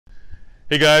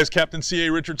Hey guys, Captain C.A.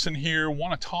 Richardson here.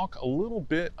 Want to talk a little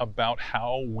bit about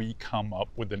how we come up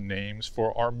with the names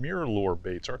for our mirror lure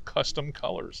baits, our custom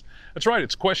colors. That's right,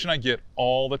 it's a question I get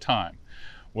all the time.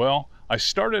 Well, I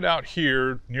started out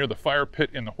here near the fire pit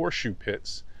in the horseshoe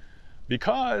pits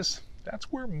because that's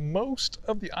where most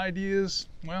of the ideas,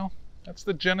 well, that's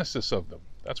the genesis of them.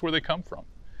 That's where they come from.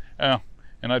 And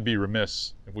I'd be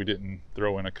remiss if we didn't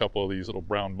throw in a couple of these little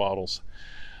brown bottles.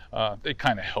 They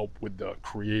kind of help with the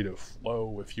creative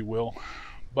flow, if you will.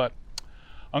 But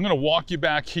I'm going to walk you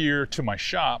back here to my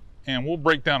shop and we'll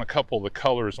break down a couple of the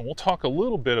colors and we'll talk a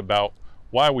little bit about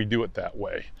why we do it that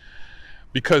way.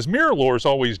 Because mirror lures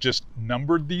always just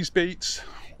numbered these baits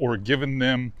or given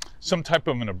them some type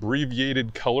of an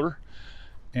abbreviated color,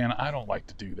 and I don't like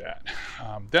to do that.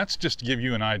 That's just to give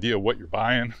you an idea of what you're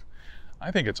buying.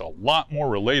 I think it's a lot more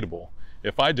relatable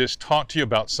if I just talk to you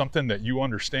about something that you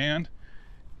understand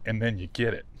and then you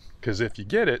get it. Because if you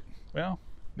get it, well,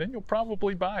 then you'll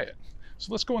probably buy it.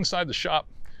 So let's go inside the shop,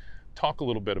 talk a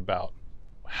little bit about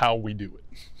how we do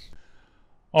it.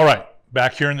 All right,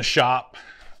 back here in the shop,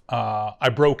 I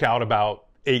broke out about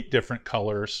 8 different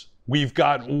colors. We've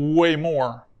got way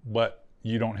more, but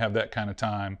you don't have that kind of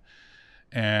time.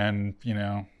 And, you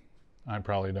know, I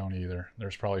probably don't either.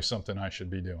 There's probably something I should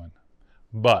be doing.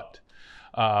 But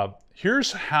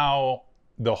here's how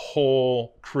the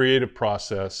whole creative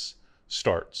process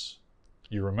starts.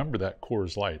 You remember that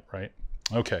Coors Light, right?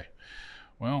 Okay,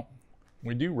 well,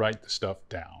 we do write the stuff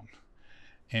down.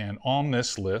 And on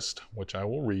this list, which I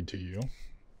will read to you,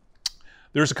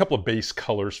 there's a couple of base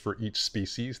colors for each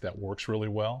species that works really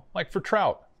well. Like for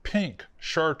trout, pink,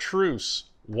 chartreuse,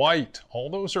 white, all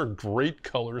those are great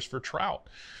colors for trout.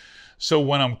 So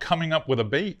when I'm coming up with a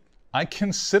bait, I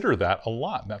consider that a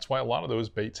lot. That's why a lot of those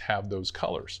baits have those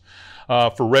colors.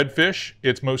 For redfish,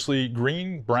 it's mostly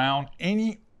green, brown,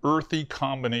 any earthy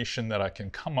combination that I can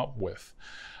come up with.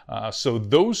 So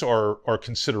those are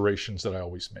considerations that I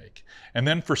always make. And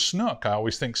then for snook, I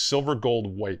always think silver,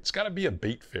 gold, white. It's got to be a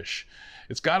bait fish.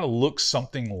 It's got to look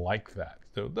something like that.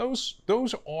 So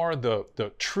those are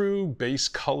the true base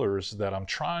colors that I'm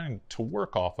trying to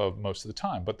work off of most of the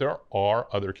time. But there are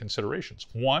other considerations.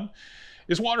 One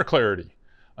is water clarity.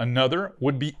 Another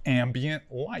would be ambient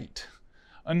light.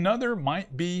 Another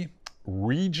might be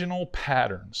regional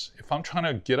patterns. If I'm trying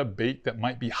to get a bait that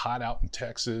might be hot out in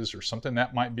Texas or something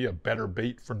that might be a better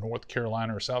bait for North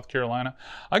Carolina or South Carolina,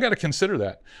 I got to consider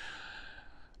that.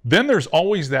 Then there's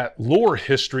always that lure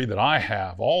history that I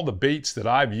have, all the baits that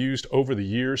I've used over the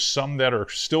years, some that are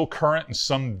still current and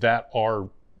some that are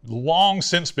long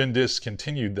since been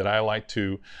discontinued that I like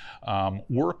to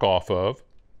work off of.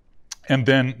 And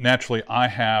then naturally I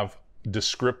have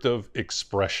descriptive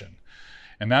expression.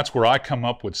 And that's where I come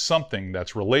up with something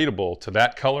that's relatable to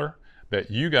that color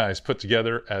that you guys put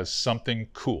together as something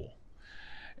cool.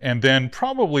 And then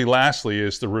probably lastly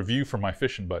is the review for my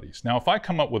fishing buddies. Now, if I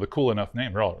come up with a cool enough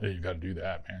name, they're all, hey, you got to do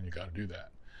that, man, you got to do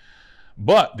that.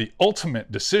 But the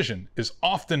ultimate decision is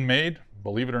often made,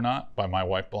 believe it or not, by my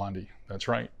wife, Blondie. That's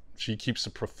right. She keeps the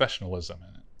professionalism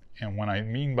in it. And what I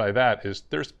mean by that is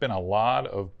there's been a lot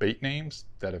of bait names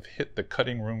that have hit the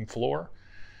cutting room floor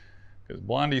because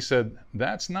Blondie said,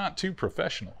 that's not too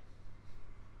professional.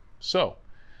 So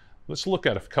let's look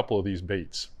at a couple of these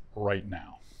baits right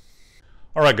now.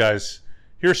 All right, guys,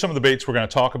 here's some of the baits we're going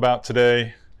to talk about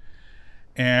today.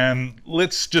 And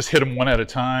let's just hit them one at a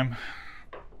time.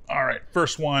 All right,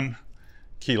 first one,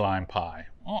 key lime pie.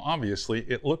 Well, obviously,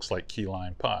 it looks like key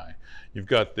lime pie. You've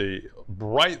got the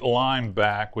bright lime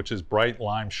back, which is bright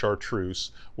lime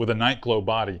chartreuse with a night glow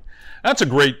body. That's a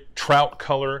great trout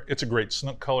color. It's a great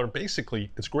snook color.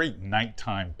 Basically, it's great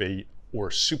nighttime bait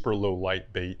or super low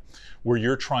light bait where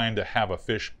you're trying to have a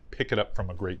fish pick it up from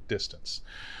a great distance.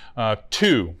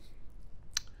 2,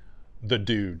 the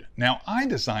Dude. Now, I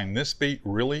designed this bait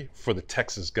really for the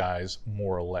Texas guys,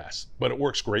 more or less, but it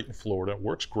works great in Florida. It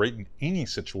works great in any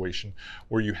situation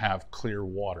where you have clear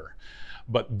water.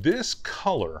 But this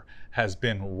color has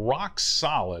been rock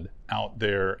solid out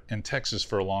there in Texas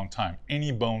for a long time,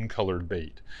 any bone colored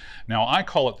bait. Now, I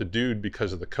call it the Dude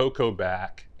because of the cocoa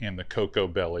back and the cocoa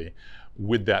belly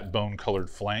with that bone colored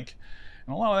flank.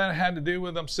 And a lot of that had to do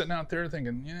with them sitting out there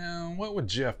thinking, you know, what would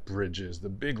Jeff Bridges, the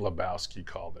Big Lebowski,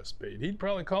 call this bait? He'd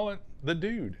probably call it the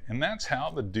Dude. And that's how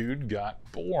the Dude got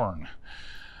born.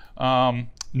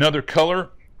 Another color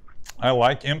I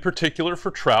like in particular for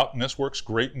trout, and this works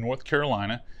great in North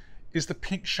Carolina, is the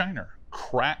Pink Shiner.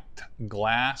 Cracked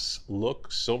glass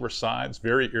look, silver sides,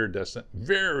 very iridescent,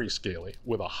 very scaly,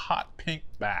 with a hot pink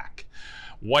back.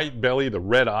 white belly, the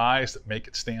red eyes that make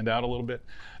it stand out a little bit.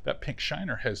 That pink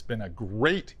shiner has been a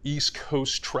great East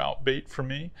Coast trout bait for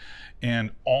me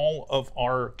and all of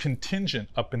our contingent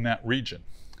up in that region.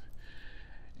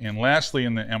 And lastly,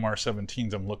 in the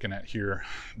MR17s I'm looking at here,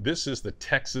 this is the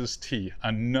Texas Tea,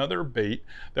 another bait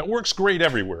that works great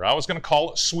everywhere. I was going to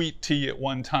call it sweet tea at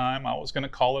one time. I was going to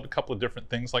call it a couple of different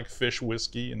things like fish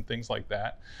whiskey and things like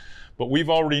that. But we've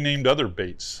already named other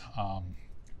baits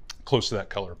close to that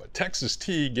color. But Texas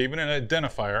Tea gave it an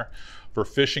identifier for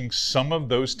fishing some of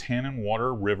those tannin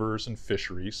water rivers and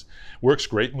fisheries. Works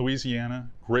great in Louisiana,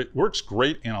 works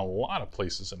great in a lot of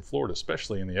places in Florida,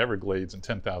 especially in the Everglades and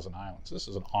 10,000 Islands. This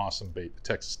is an awesome bait, the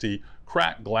Texas Tea.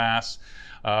 Cracked glass,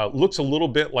 looks a little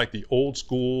bit like the old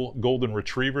school golden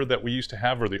retriever that we used to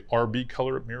have, or the RB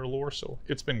color at MirrOlure, so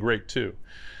it's been great too.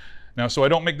 Now, so I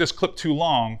don't make this clip too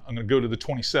long, I'm gonna go to the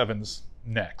 27s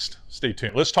next. Stay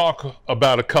tuned. Let's talk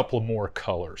about a couple more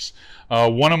colors.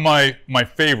 One of my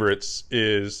favorites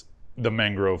is the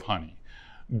mangrove honey.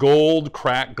 Gold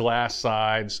cracked glass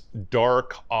sides,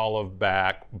 dark olive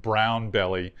back, brown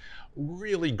belly.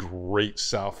 Really great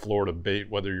South Florida bait,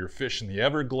 whether you're fishing the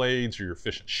Everglades or you're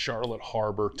fishing Charlotte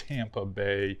Harbor, Tampa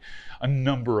Bay, a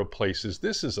number of places.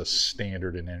 This is a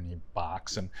standard in any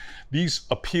box, and these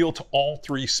appeal to all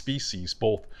three species,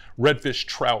 both redfish,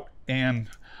 trout, and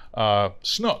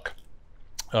snook.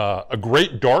 A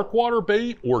great dark water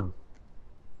bait or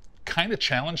kind of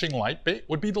challenging light bait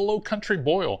would be the Low Country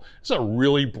Boil. It's a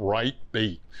really bright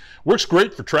bait. Works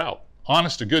great for trout.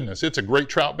 Honest to goodness, it's a great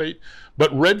trout bait,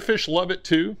 but redfish love it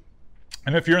too.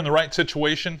 And if you're in the right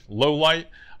situation, low light,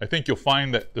 I think you'll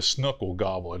find that the snook will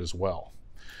gobble it as well.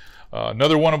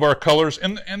 Another one of our colors,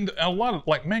 and a lot of,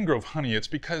 like mangrove honey, it's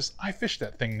because I fish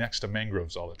that thing next to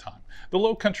mangroves all the time. The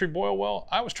Low Country Boil, well,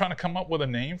 I was trying to come up with a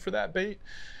name for that bait,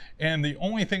 and the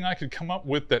only thing I could come up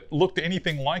with that looked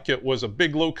anything like it was a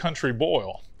big Low Country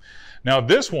Boil. Now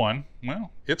this one,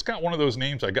 well, it's got one of those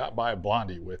names I got by a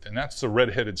blondie with, and that's the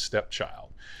red-headed stepchild.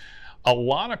 A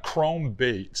lot of chrome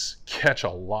baits catch a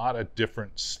lot of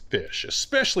different fish,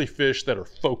 especially fish that are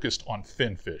focused on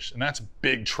fin fish, and that's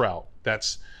big trout,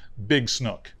 that's big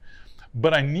snook.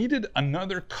 But I needed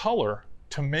another color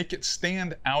to make it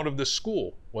stand out of the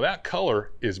school. Well, that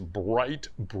color is bright,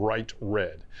 bright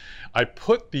red. I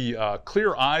put the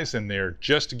clear eyes in there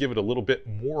just to give it a little bit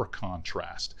more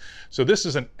contrast. So this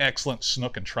is an excellent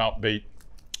snook and trout bait.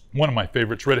 One of my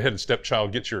favorites. Red-headed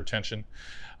stepchild gets your attention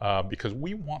because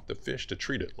we want the fish to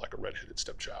treat it like a red-headed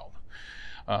stepchild.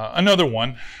 Another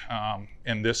one,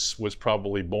 and this was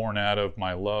probably born out of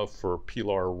my love for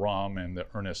Pilar Rum and the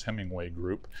Ernest Hemingway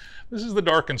group. This is the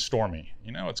Dark and Stormy.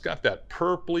 You know, it's got that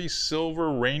purpley,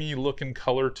 silver, rainy looking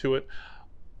color to it.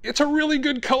 It's a really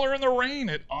good color in the rain.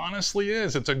 It honestly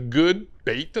is. It's a good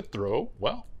bait to throw,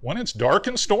 well, when it's dark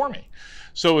and stormy.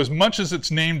 So as much as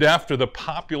it's named after the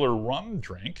popular rum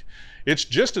drink, it's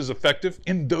just as effective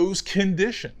in those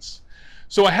conditions.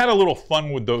 So I had a little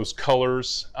fun with those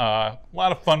colors, a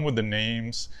lot of fun with the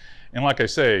names. And like I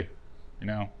say, you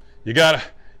know, you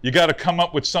gotta come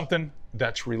up with something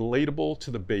that's relatable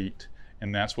to the bait,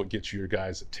 and that's what gets your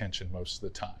guys' attention most of the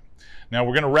time. Now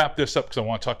we're gonna wrap this up because I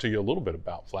want to talk to you a little bit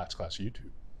about Flats Class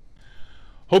YouTube.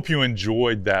 Hope you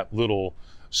enjoyed that little,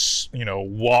 you know,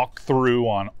 walk through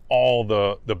on all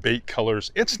the bait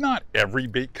colors. It's not every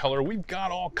bait color. We've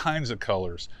got all kinds of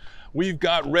colors. We've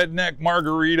got redneck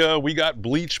margarita, we got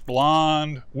bleach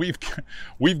blonde, we've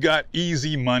got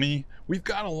easy money. We've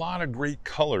got a lot of great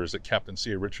colors at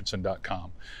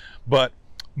CaptainCA.Richardson.com, but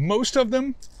most of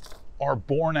them are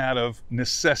born out of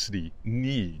necessity,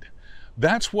 need.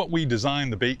 That's what we design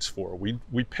the baits for.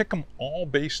 We pick them all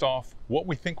based off what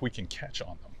we think we can catch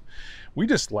on them. We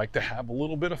just like to have a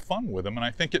little bit of fun with them, and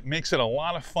I think it makes it a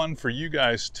lot of fun for you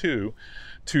guys too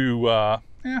to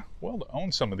to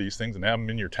own some of these things and have them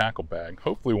in your tackle bag.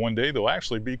 Hopefully one day they'll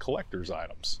actually be collector's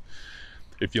items.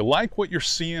 If you like what you're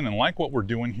seeing and like what we're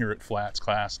doing here at Flats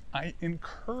Class, I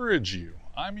encourage you,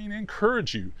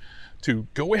 to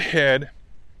go ahead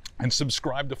and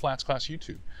subscribe to Flats Class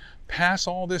YouTube. Pass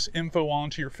all this info on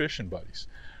to your fishing buddies.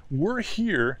 We're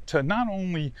here to not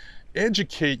only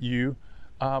educate you,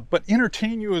 but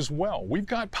entertain you as well. We've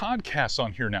got podcasts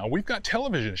on here now. We've got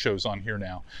television shows on here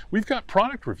now. We've got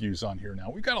product reviews on here now.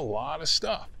 We've got a lot of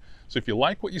stuff. So if you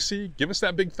like what you see, give us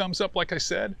that big thumbs up like I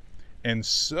said, and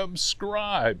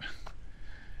subscribe.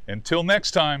 Until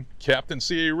next time, Captain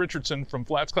C.A. Richardson from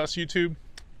Flats Class YouTube,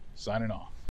 signing off.